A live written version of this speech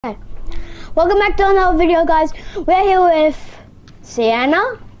Welcome back to another video, guys. We're here with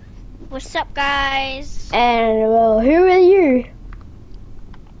Sienna. What's up, guys? And, well, who are you?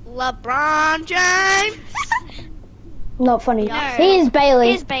 LeBron James. Not funny. No. He is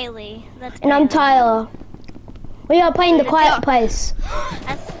Bailey. Here's Bailey. That's and I'm Tyler. We are playing The Quiet Place.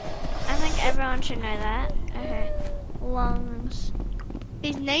 I think everyone should know that. Okay. Lungs.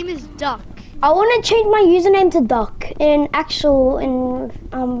 His name is Duck. I want to change my username to Duck in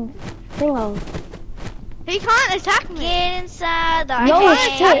thingo. He can't attack me. Get inside the No, he he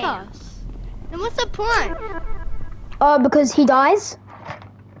can't can't. attack us. Then what's the point? Because he dies.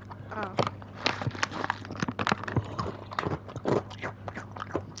 Oh.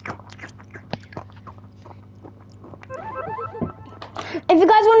 If you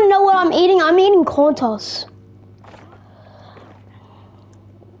guys want to know what I'm eating corn toss.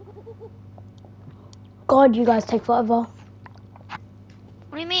 God, you guys take forever. What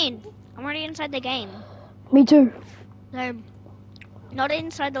do you mean? I'm already inside the game. Me too. Same. Not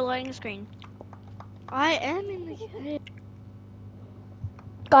inside the loading screen. I am in the game.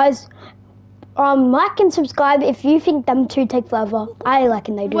 Guys, like and subscribe if you think them two take forever. I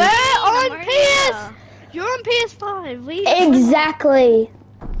reckon they do. We're on PS! You're on PS5. Exactly.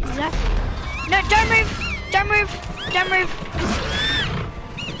 Exactly. No, don't move! Don't move! Don't move!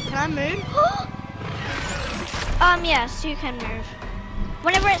 Can I move? Yes, you can move.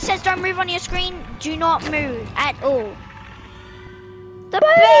 Whenever it says don't move on your screen, do not move at all. The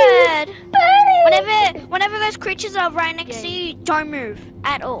bird! Whenever those creatures are right next to you, don't move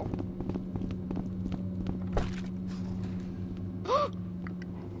at all.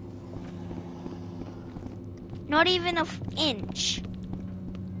 Not even an inch.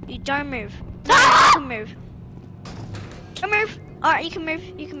 You don't move. No, you can move. Don't move. Alright, you can move.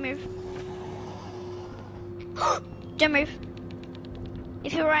 You can move. Don't move.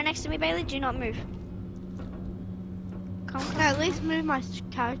 If you're right next to me, Bailey, do not move. Can I at least move my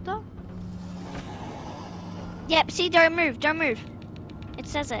character? Yep, see, don't move. Don't move. It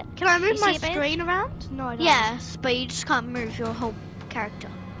says it. Can I move my screen around? No, I don't. Yes, but you just can't move your whole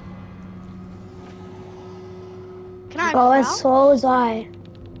character. Can I Go as slow as I.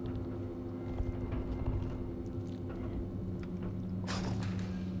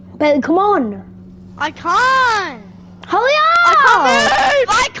 Bailey, come on. I can't. Hurry up!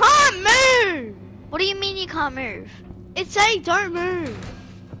 I can't move. What do you mean you can't move? It's saying don't move.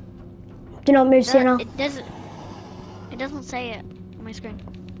 Do not move, Sienna. It doesn't. It doesn't say it on my screen.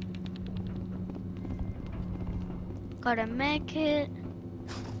 Gotta make it.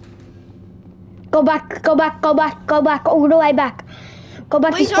 Go back, go back, go back, go back, all the way back. Go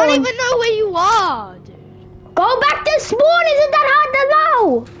back to spawn. We don't even know where you are, dude. Go back to spawn, isn't that hard to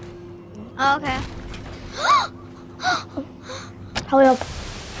know? Oh, okay. Hurry up.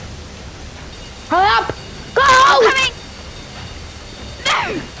 Hurry up! Go! I'm coming!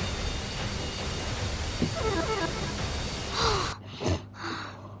 No!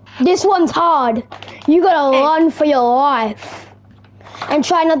 This one's hard. You gotta run for your life. And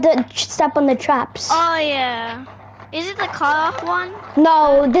try not to step on the traps. Oh, yeah. Is it the cut-off one?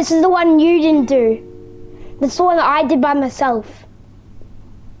 No, this is the one you didn't do. This is the one that I did by myself.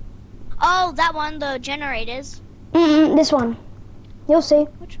 Oh, that one, the generators. This one. You'll see.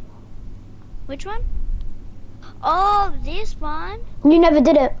 Which one? Oh, this one. You never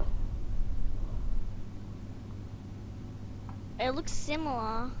did it. It looks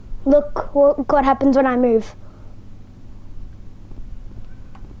similar. Look what happens when I move.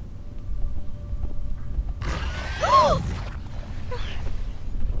 No!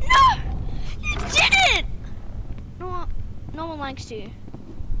 You didn't! No one likes you.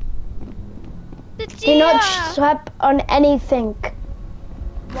 Do not step on anything.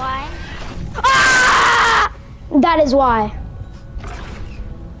 Why? Ah! That is why.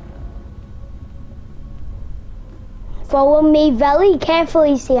 Follow me very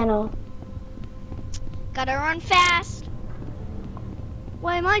carefully, Sienna. Gotta run fast.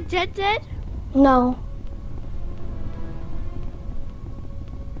 Wait, am I dead? No.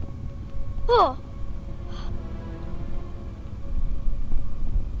 Oh.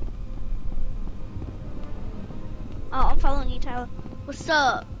 Oh, I'm following you, Tyler. What's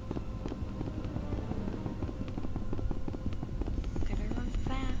up? Gotta run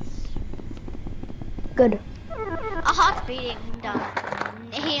fast. Good. A heart's beating. Done.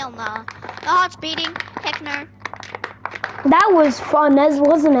 Hell nah. The heart's beating. Heck no. That was fun,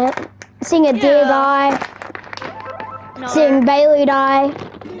 wasn't it? Seeing a deer die. No. Seeing Bailey die.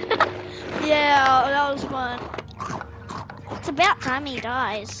 Yeah, that was fun. It's about time he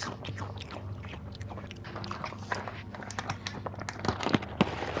dies.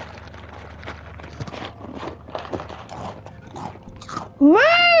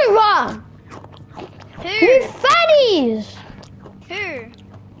 Move! Who? You fatties! Who?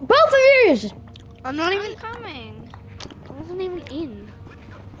 Both of yous! I'm not I'm even. coming. I wasn't even in.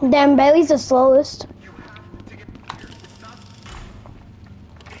 Damn, Bailey's the slowest.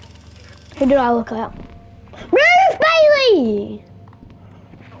 Who did I look at? Move, Bailey!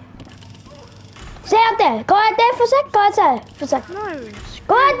 Stay out there. Go out there for a sec. Go outside for a sec. No.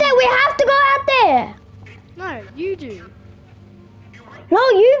 Go out there. We have to go out there. No, you do. No,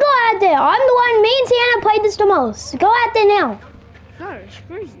 you go out there. I'm the one. Me and Sienna played this the most. Go out there now. No,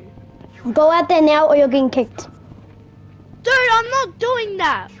 screw you. Go out there now or you're getting kicked. Dude, I'm not doing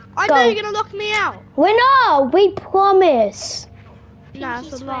that. I Go. know you're gonna lock me out. We're not. We promise. Nah, Pinky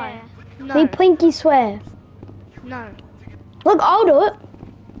that's a lie. swear. No. We pinky swear. No. Look, I'll do it.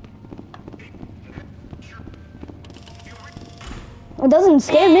 It doesn't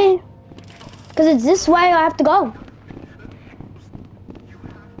scare me. Because it's this way I have to go.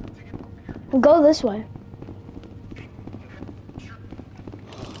 Go this way.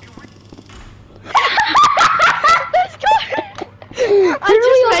 Let's go. I Who do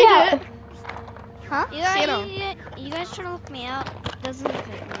we just look made at? it. Huh? Sienna. You guys trying to look me out? Doesn't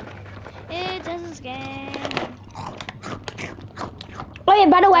affect me. It doesn't scare me. Oh yeah,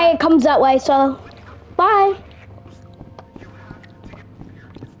 by the way, it comes that way, so bye.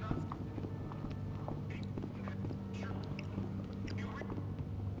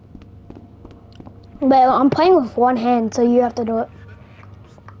 But I'm playing with one hand, so you have to do it.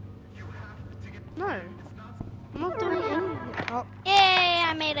 No. I'm not doing anything. Oh. Yay,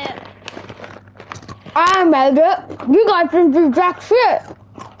 I made it. I made it. You guys didn't do jack shit.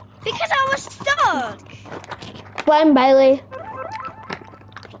 Because I was stuck. Blame Bailey.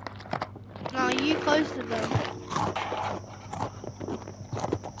 No, you closed the door.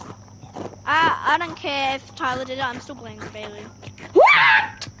 I don't care if Tyler did it. I'm still blaming Bailey.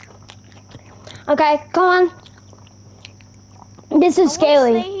 Okay, come on. This is Stay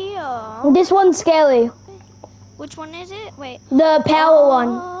scaly. here. This one's scaly. Which one is it? Wait. The power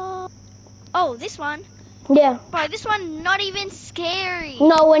one. Oh, this one. Yeah. Bro, this one not even scary.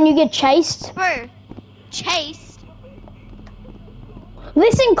 No, when you get chased. Bro, chased.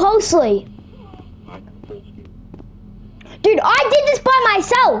 Listen closely. Dude, I did this by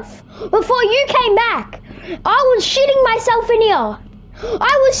myself before you came back. I was shitting myself in here.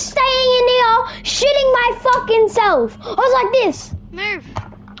 I was staying in here, shitting my fucking self. I was like this. Move.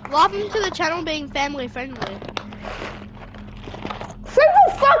 Welcome to the channel being family friendly. Shut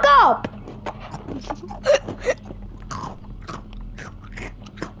the fuck up.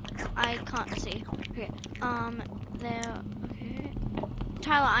 I can't see. Okay. There. Okay.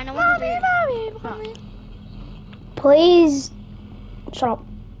 Tyler, I know what to do. Please. Shut up,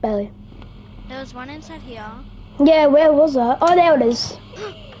 Bailey. There was one inside here. Yeah, where was that? Oh, there it is.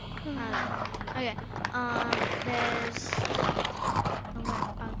 Okay. There's.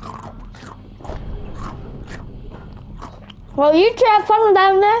 Well, you two have fun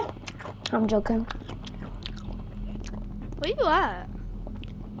down there. I'm joking. Where you at?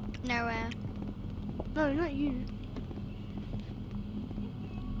 Nowhere. No, not you.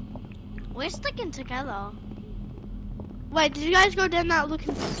 We're sticking together. Wait, did you guys go down that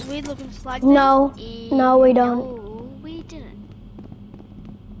weird looking slide? thing? No. No, we don't. No, we didn't.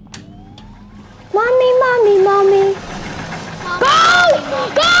 Mommy, mommy, mommy. Go!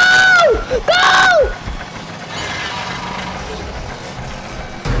 Go! Go!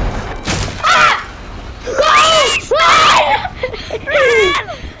 Ah! Go! Run!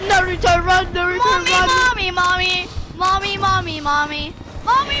 Naruto, run! Naruto, Mommy, run! mommy, mommy, mommy, mommy, mommy,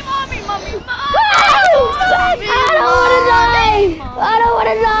 mommy, mommy, mommy, mommy. I don't want to die. I don't want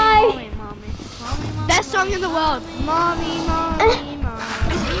to die. Mommy, mommy, mommy, Best song in the world. Mommy, mommy,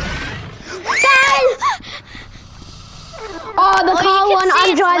 mommy. Guys! Oh, the car one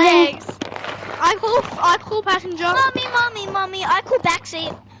I'm driving. I call passenger. Mommy, mommy, mommy, I call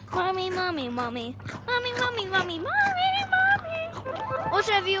backseat. Mommy, mommy, mommy, mommy, mommy, mommy, mommy, mommy.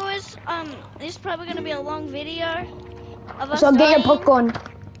 Also, viewers, this is probably gonna be a long video of us So get your dying. popcorn.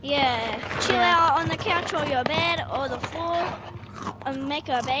 Yeah, chill out on the couch or your bed or the floor, and make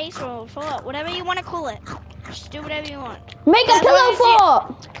a base or floor, whatever you want to call it. Just do whatever you want. Make a As pillow long as you-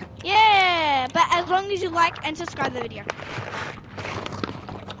 fort. Yeah, but as long as you like and subscribe the video.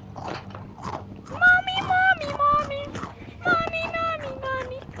 Mommy, mommy, mommy, mommy, mommy,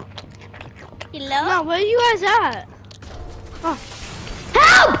 mommy. Hello? No, where are you guys at? Oh,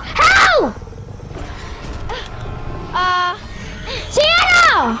 Help! Help!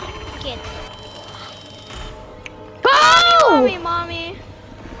 Sienna! Kid. Go! Mommy, mommy.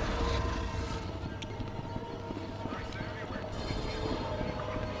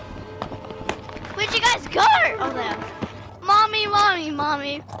 go! Oh, there. Mommy, mommy,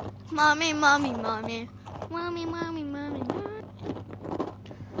 mommy. Mommy, mommy, mommy. Mommy, mommy, mommy, mommy.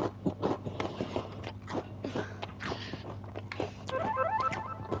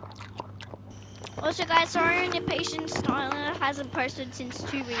 Also, guys, sorry on your patience. Tyler hasn't posted since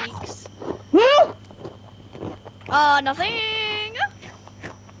 2 weeks. Nothing.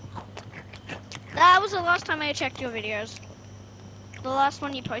 That was the last time I checked your videos. The last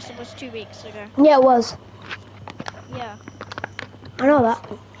one you posted was 2 weeks ago. Yeah, it was. Yeah. I know that.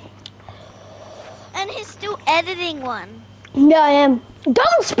 And he's still editing one. Yeah, I am.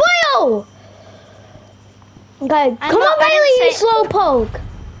 Don't spoil! Okay, come on, Bailey, you slowpoke.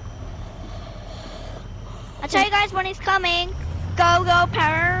 I'll tell you guys when he's coming. Go, go,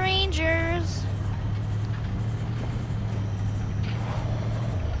 Power Rangers.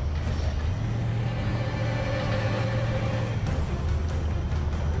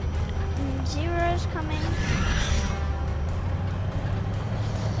 Zero's coming.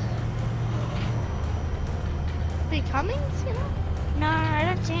 Are they coming? You know? No, I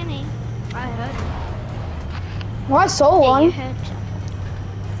don't see any. I heard. Well, I saw Yeah, one. you heard.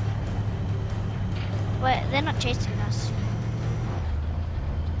 Wait, they're not chasing us.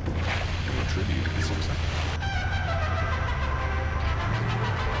 Your tribute is accepted.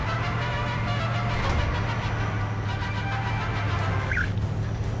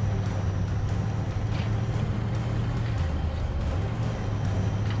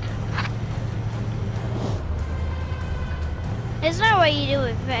 There's no way you do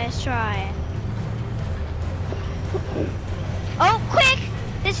it first try. Oh, quick!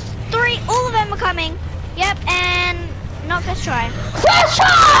 There's 3, all of them are coming. Yep, and not first try. First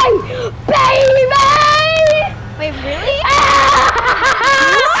try! Baby! Wait, really?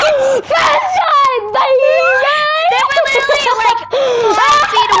 First try, baby! They were literally like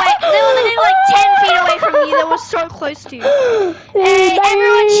 5 feet away. They were literally like 10 feet away from you. They were so close to you. Hey,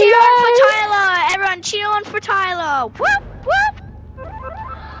 everyone cheer on for Tyler! Everyone cheer on for Tyler! Whoop, whoop!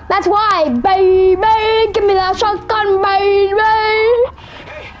 That's why, baby! Give me that shotgun, baby!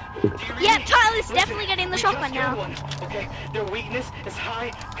 Yeah, Tyler's definitely getting the shotgun now. Okay, their weakness is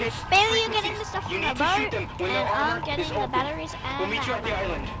high pitched. Bailey, you're getting the stuff from You the need to shoot boat, them when and their I'm armor getting is the open. batteries We'll and meet you at the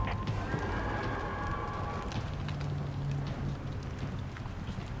ammo. island.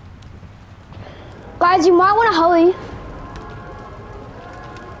 Guys, you might want to hurry.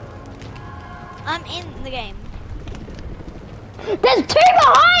 I'm in the game. There's 2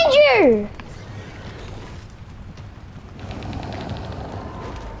 behind you!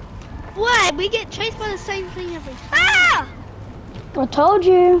 What? We get chased by the same thing every time. Ah! I told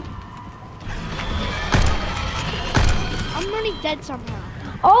you. I'm running dead somehow.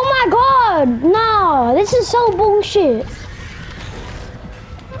 Oh my god! No, this is so bullshit.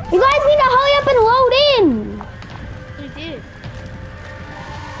 You guys need to hurry up and load in. We did.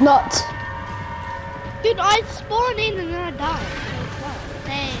 Not. Dude, I spawned in and then I died.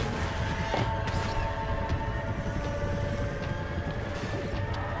 Dang.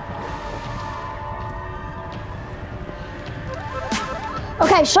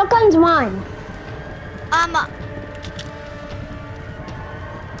 Okay, shotgun's mine.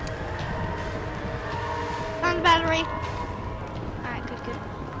 Found the battery. Alright, good, good.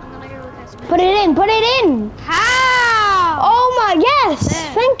 I'm gonna go with this. Put it in, put it in. How? Oh my, yes,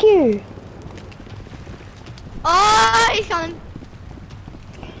 There. thank you. Oh, he's coming.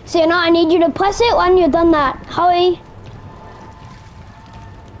 Sienna, I need you to press it when you're done that. Hurry.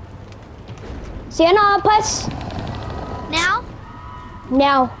 Sienna, press. Now?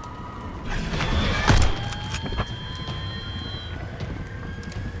 Now.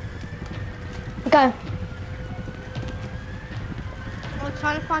 Okay. We're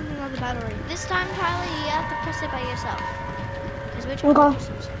trying to find another battery. This time, Tyler, you have to press it by yourself. Because we're trying Okay. to do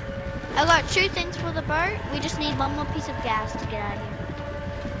some stuff. I got 2 things for the boat. We just need 1 more piece of gas to get out of here.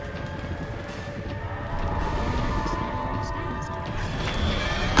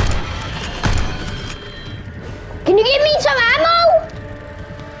 Can you give me some ammo?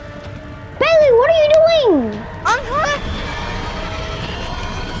 Bailey, what are you doing? I'm trying.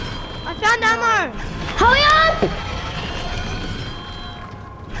 I found ammo. Hurry up!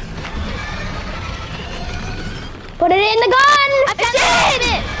 Put it in the gun! I found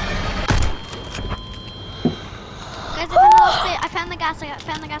it! Guys, I found the, I found the gas. I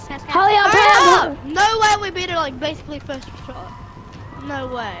found the gas. Hurry up, Hurry hurry up! up! No way we beat it like basically first shot. No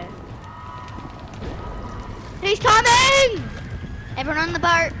way. He's coming! Everyone on the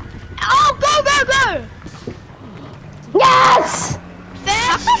boat. Oh, go, go, go! Yes!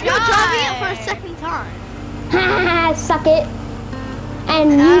 First You're driving it for a second time. Suck it.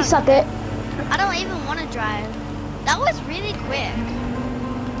 And you suck it. I don't even want to drive. That was really quick.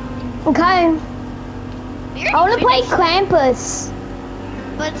 Okay. We I want to play finished, Krampus.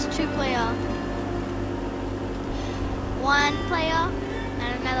 but it's 2-player. 1 player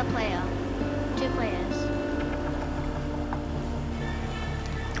and another player. 2 players.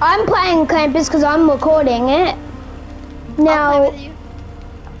 I'm playing Krampus because I'm recording it. I'll Now, play with you.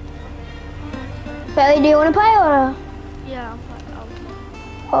 Bailey, do you want to play or? Yeah, I'll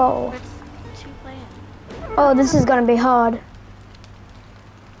play. Oh, It's 2 players. oh, this is gonna be hard.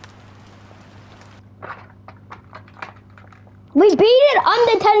 We beat it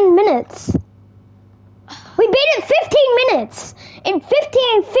under 10 minutes. We beat it 15 minutes. In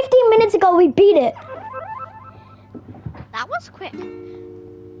 15 minutes ago, we beat it. That was quick.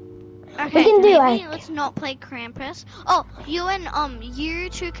 Okay, can do, maybe like- let's not play Krampus. Oh, you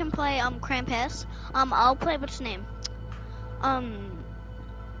two can play Krampus. I'll play what's his name.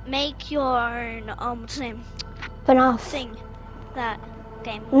 Make your what's his name? Enough. Sing that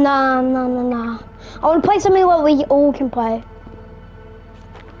game. Nah. I want to play something where we all can play.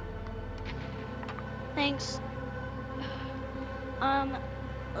 Thanks.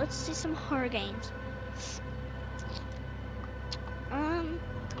 Let's see some horror games.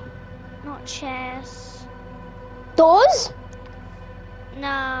 Not chess. Doors?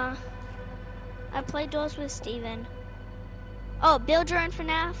 Nah. I played Doors with Steven. Oh, build your own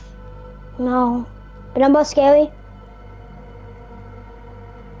FNAF? No. Remember Scary?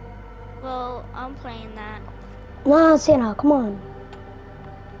 Well, I'm playing that. Nah, Santa, come on.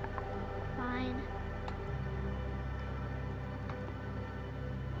 Fine.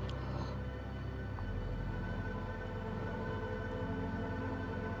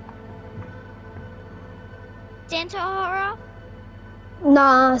 Santa Horror?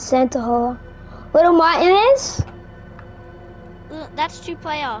 Nah, Santa Horror. Little Nightmares? That's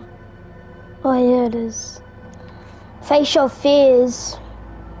 2-player. Oh yeah, it is. Facial Fears.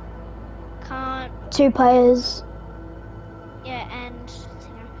 Can't. 2 players. Yeah, and.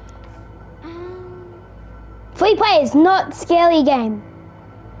 3 players, not scary game.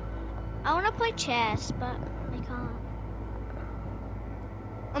 I want to play chess, but I can't.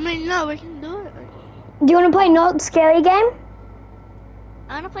 I mean, no, we can do it. Do you want to play not scary game?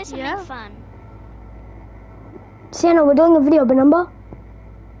 I want to play something Yeah. fun. Sienna, we're doing a video, remember?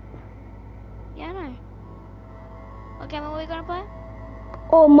 Yeah, I know. What game are we gonna play?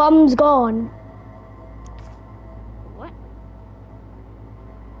 Oh, Mum's gone. What?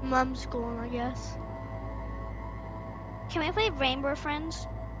 Mum's gone, I guess. Can we play Rainbow Friends?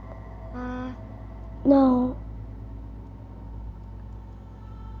 No.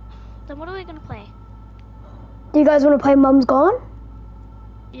 Then what are we gonna play? Do you guys want to play Mum's gone?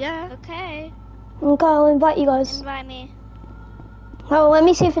 Yeah. Okay. Okay, I'll invite you guys. Invite me. Oh, let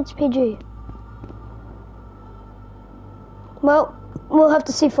me see if it's PG. Well, we'll have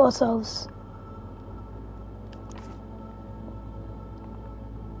to see for ourselves.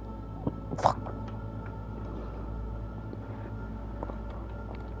 Fuck.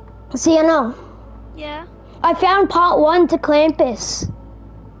 Sienna, Yeah. I found part 1 to Krampus.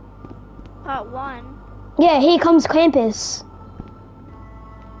 Part 1. Yeah, here comes Krampus.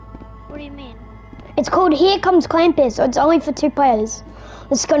 What do you mean? It's called Here Comes Krampus. It's only for 2 players.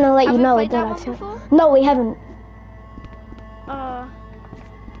 It's gonna let Have you we know played that that I one found. before? No, we haven't.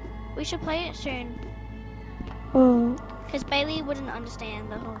 We should play it soon. Because Bailey wouldn't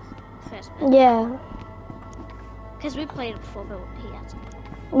understand the whole first bit. Yeah, Because we played it before, but he hasn't.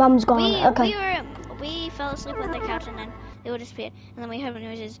 Mum's gone. Okay. We fell asleep on the couch and then they would disappear. And then we heard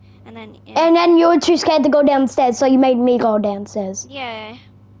noises and then... And then you were too scared to go downstairs, so you made me go downstairs. yeah.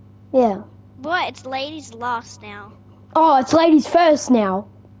 Yeah. But it's ladies last now. Oh, it's ladies first now.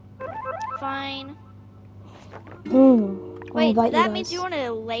 Fine. I'll Wait, invite that you means guys. you want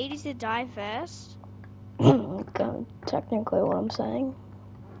the ladies to die first? Okay, technically what I'm saying.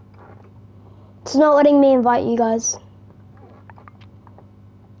 It's not letting me invite you guys.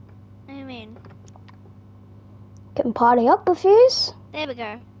 What do you mean? Can party up with yous? There we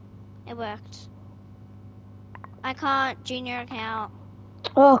go. It worked. I can't junior account.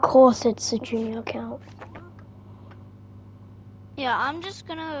 Oh, of course it's a junior account. Yeah, I'm just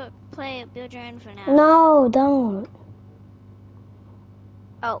gonna play Build Your Own for now. No, don't.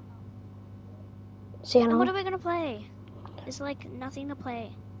 Oh. Sienna, Then what are we gonna play? There's like nothing to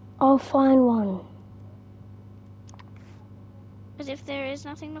play. I'll find one. Because if there is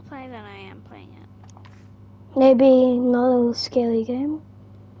nothing to play, then I am playing it. Maybe another scary game.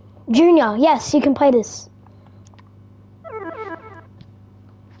 Junior, yes, you can play this.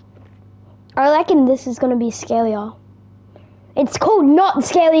 I reckon this is gonna be scarier. It's called Not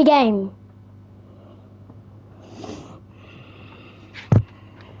Scary Game.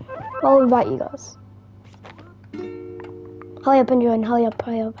 I'll invite you guys. Hurry up and join. Hurry up,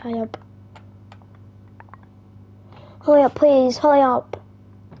 hurry up, hurry up. Hurry up, please. Hurry up.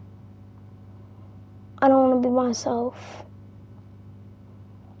 I don't want to be myself.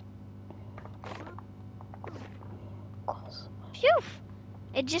 Phew.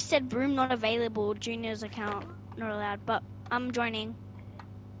 It just said room not available, Junior's account not allowed, but I'm joining.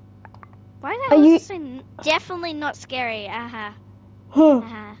 Why the hell is this definitely not scary? Aha.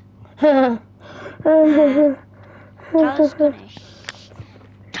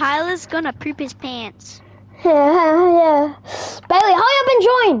 Tyler's gonna poop his pants. Yeah. Bailey, hurry up and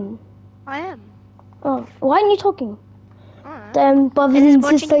join. I am. Oh, why aren't you talking? Alright. Them brothers This is and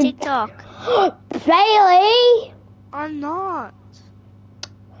watching sisters. TikTok. Bailey! I'm not.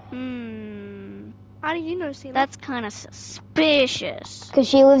 How do you know, Sila? That's kind of suspicious. Because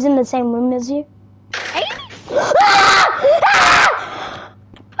she lives in the same room as you.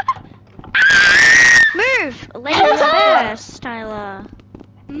 Move! Ladies first, Tyler.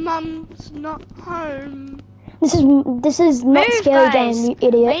 Mum's not home. This is not Move, scary guys. game, you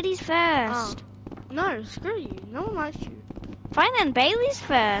idiot. Ladies first. No, screw you. No one likes you. Fine then, Bailey's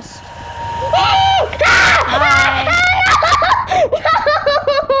first. No!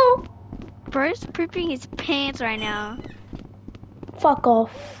 Bro's pooping his pants right now. Fuck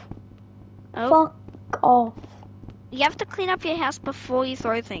off. Oh, Fuck off. you have to clean up your house before you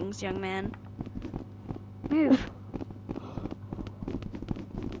throw things, young man. Move.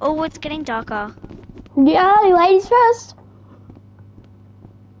 Oh, it's getting darker. Yeah, ladies first.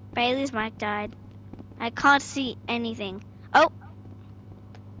 Bailey's mic died. I can't see anything. Oh!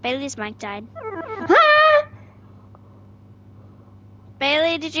 Bailey's mic died. Ha!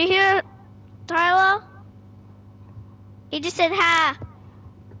 Bailey, did you hear Tyler? He just said ha!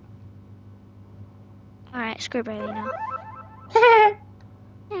 Alright, screw Bailey now.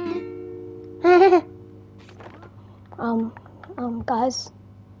 Guys.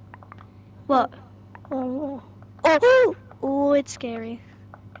 What? Oh, it's scary.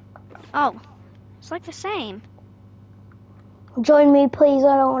 Oh, it's like the same. Join me, please.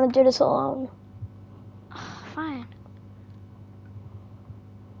 I don't want to do this alone. Fine.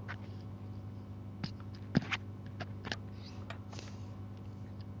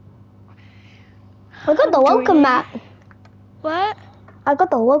 I got the welcome mat. What? I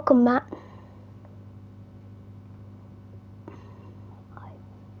got the welcome mat.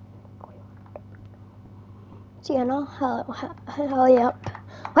 Sienna, hurry up.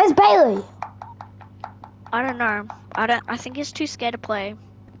 Where's Bailey? I don't know. I think he's too scared to play.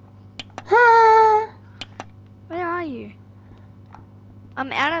 Ha! Where are you?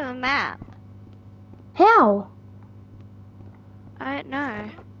 I'm out of the map. How? I don't know.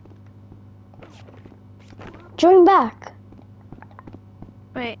 Join back.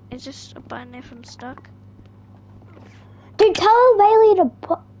 Wait, is just a button if I'm stuck? Dude, tell Bailey to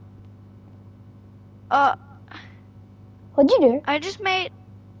put. What'd you do? I just made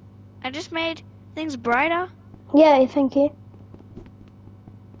things brighter. Yeah, thank you.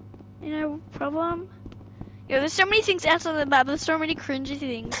 You know, problem? Yo, there's so many things outside of the map. There's so many cringy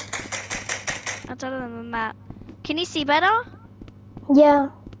things outside of the map. Can you see better? Yeah.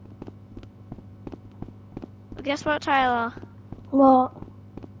 Well, guess what, Tyler? What?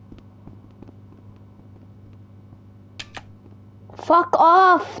 Fuck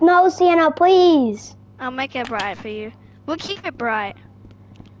off! No, Sienna, please. I'll make it bright for you. We'll keep it bright.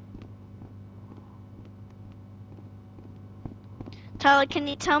 Tyler, can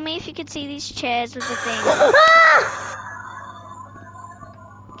you tell me if you can see these chairs with the thing?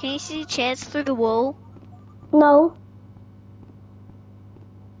 Can you see chairs through the wall? No.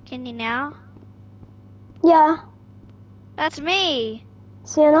 Can you now? Yeah. That's me.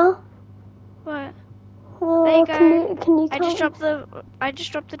 Sienna? What? Oh, There you go. Can you I come?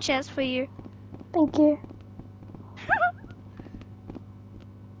 just dropped the chairs for you. Thank you.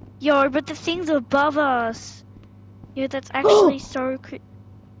 Yo, but the thing's above us. Yo, that's actually so creepy.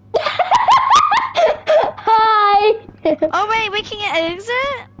 Hi! Oh wait, we can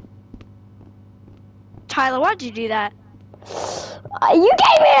exit? Tyler, why'd you do that? You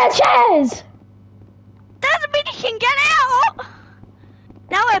gave me the chairs! Doesn't mean you can get out!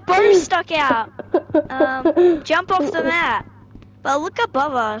 Now we're both stuck out. Jump off the map. But look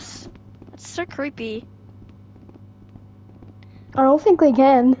above us. That's so creepy. I don't think we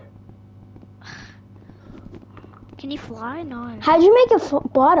can. Can you fly? No. How'd you make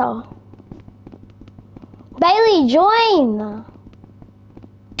it brighter? Bailey, join!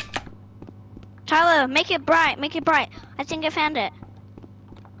 Tyler, make it bright, make it bright. I think I found it.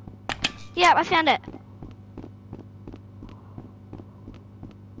 Yeah, I found it.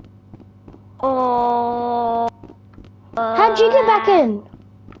 Oh. How'd you get back in?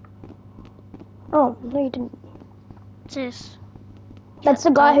 Oh, no you didn't. What's this? That's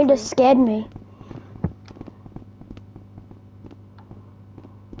the guy who just scared me.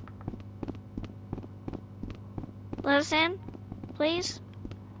 Let us in, please.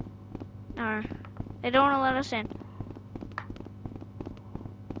 No, they don't want to let us in.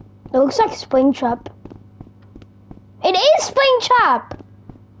 It looks like Springtrap. It is Springtrap!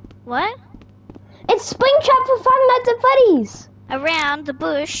 What? It's Springtrap for Five Nights at Freddy's! Around the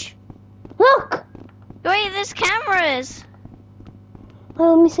bush. Look! Wait, there's cameras.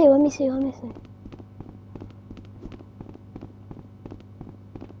 Oh, let me see, let me see, let me see.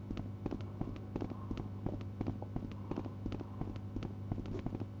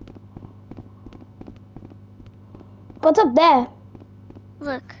 What's up there?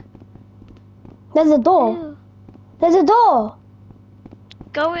 Look. There's a door. Ew. There's a door.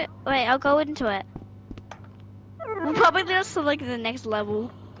 Go it. Wait, I'll go into it. We'll probably just to like the next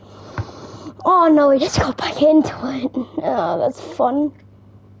level. Oh no, we just got back into it. Oh, that's fun.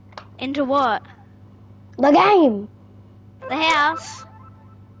 Into what? The game. The house.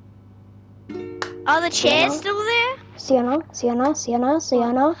 Are the chairs still there? Sienna.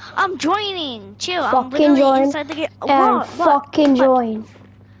 I'm joining. Chill. I'm Fucking literally join. inside the game. And What? fucking join.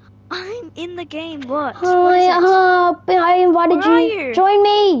 I'm in the game. What? Oh, What is it? I invited Where are you. you? Join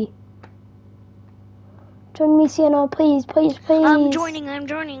me. Join me, Sienna, please. I'm joining.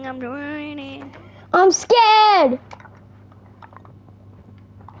 I'm scared.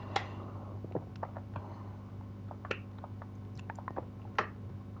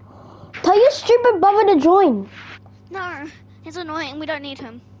 Tell your stupid brother to join. No, it's annoying. We don't need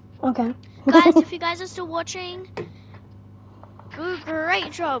him. Okay. Guys, if you guys are still watching,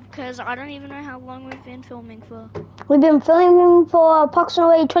 great job, because I don't even know how long we've been filming for. We've been filming for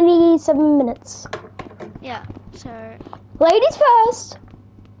approximately 27 minutes. Yeah, so, Ladies first.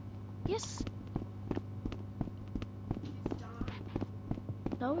 yes.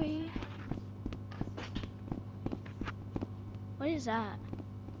 Sorry. What is that?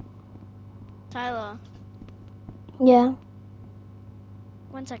 Tyler, Yeah.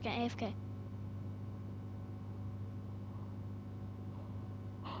 1 second, AFK.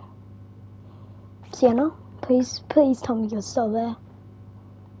 Sienna, please tell me you're still there.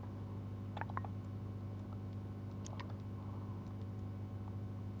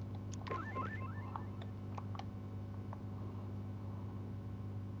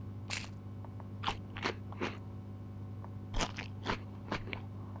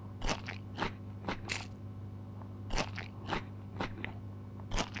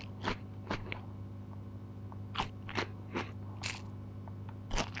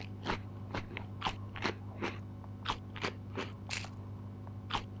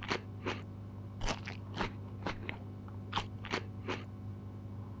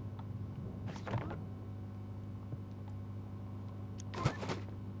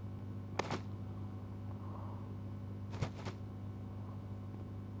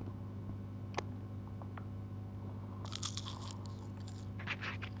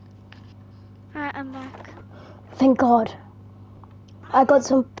 Alright, I'm back. Thank God. I got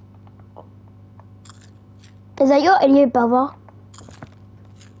some. Is that your idiot brother?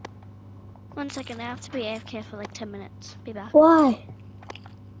 1 second, I have to be AFK for like 10 minutes. Be back. Why?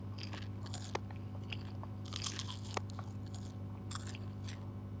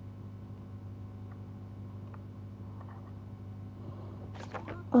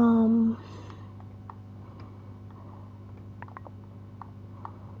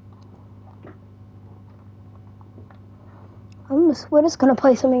 We're just gonna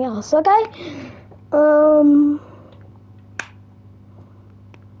play something else, okay?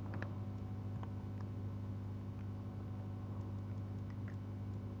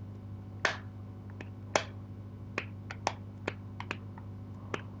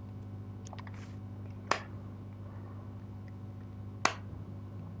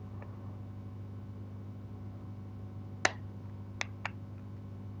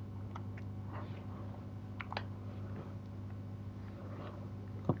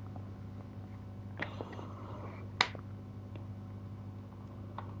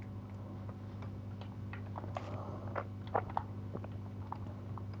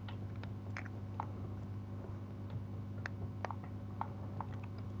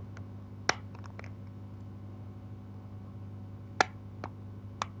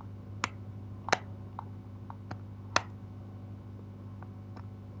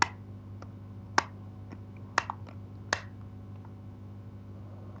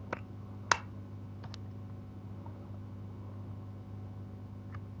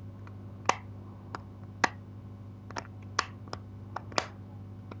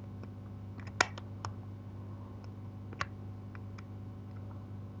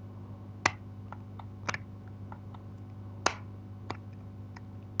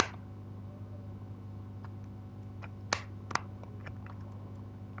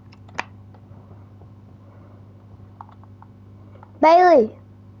 Bailey.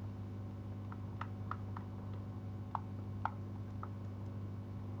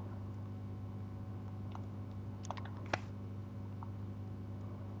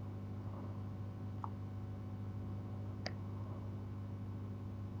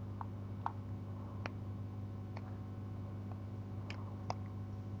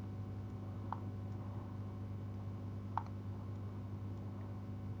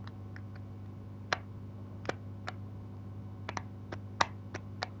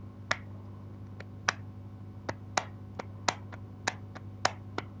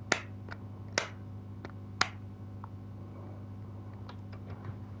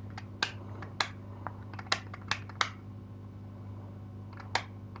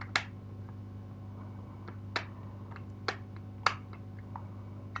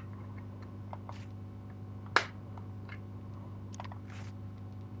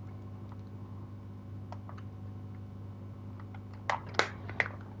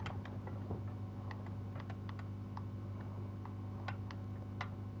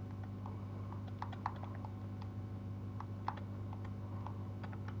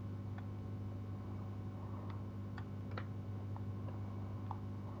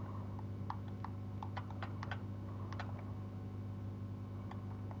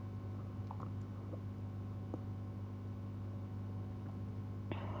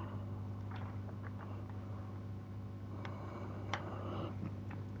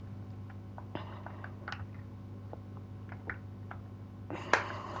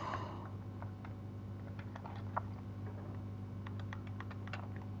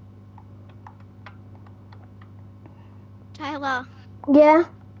 Tyler, Yeah?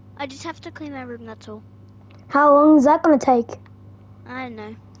 I just have to clean my room, that's all. How long is that gonna take? I don't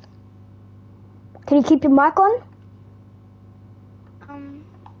know. Can you keep your mic on?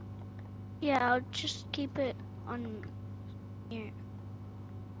 Yeah, I'll just keep it on here.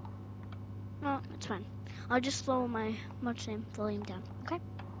 No, it's fine. I'll just lower my volume down, okay?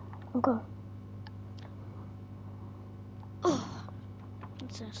 Okay. Oh,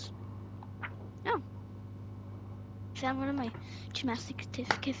 what's this? Oh, found one of my gymnastics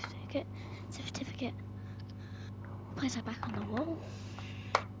certificate. Place that back on the wall.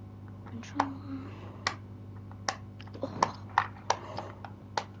 Controller. Oh.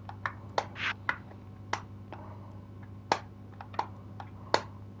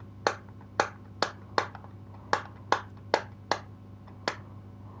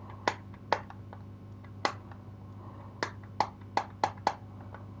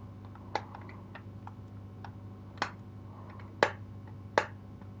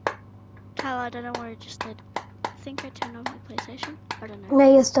 Tyler, I don't know what I just did. I think I turned on my PlayStation. I don't know.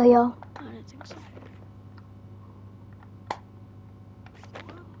 No, you're still here. I don't think so.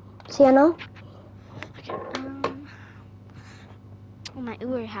 Sienna? Okay, oh, my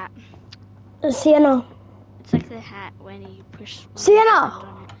Uber hat. Sienna? It's like the hat when you push Sienna!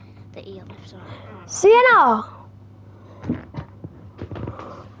 on it, the ear lifts on it. Sienna!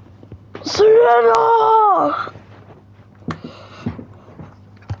 Sienna!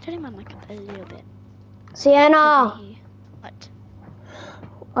 Turning my mic up a little bit. Sienna! Over here. What?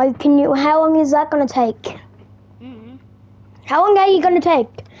 How long is that gonna take? Mm-hmm. How long are you gonna take?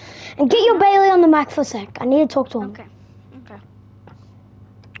 And get your Bailey on the mic for a sec. I need to talk to him. Okay.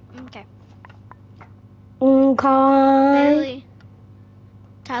 Okay. Okay. Bailey.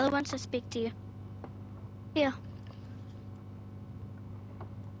 Tyler wants to speak to you. Here.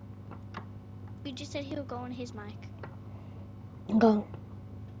 You just said he'll go on his mic. Go.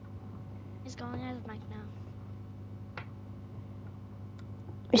 He's going on his mic now.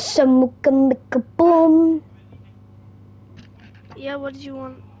 Boom. Yeah, what did you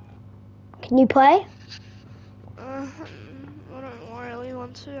want? Can you play? I don't really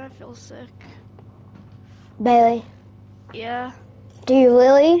want to. I feel sick. Bailey, Yeah. do you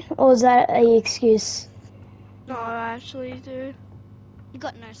really? Or is that an excuse? No, I actually do. You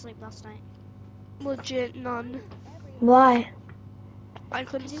got no sleep last night. Legit none. Why? I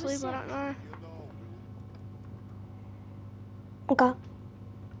couldn't Because he was sleep. I don't know. Okay.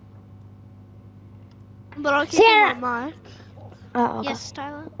 But I'll keep Sarah! on my mic. Oh, okay. Yes,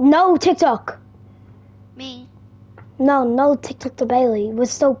 Tyler? No TikTok. Me? No TikTok to Bailey.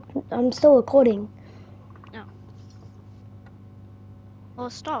 I'm still recording. Well,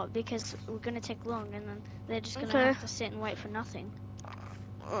 stop, because we're going to take long, and then they're just going to Okay. have to sit and wait for nothing.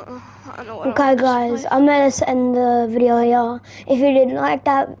 I know what I Okay, want to guys, play. I'm gonna end the video here. If you didn't like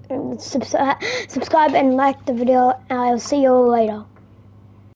that, subscribe and like the video, and I'll see you all later.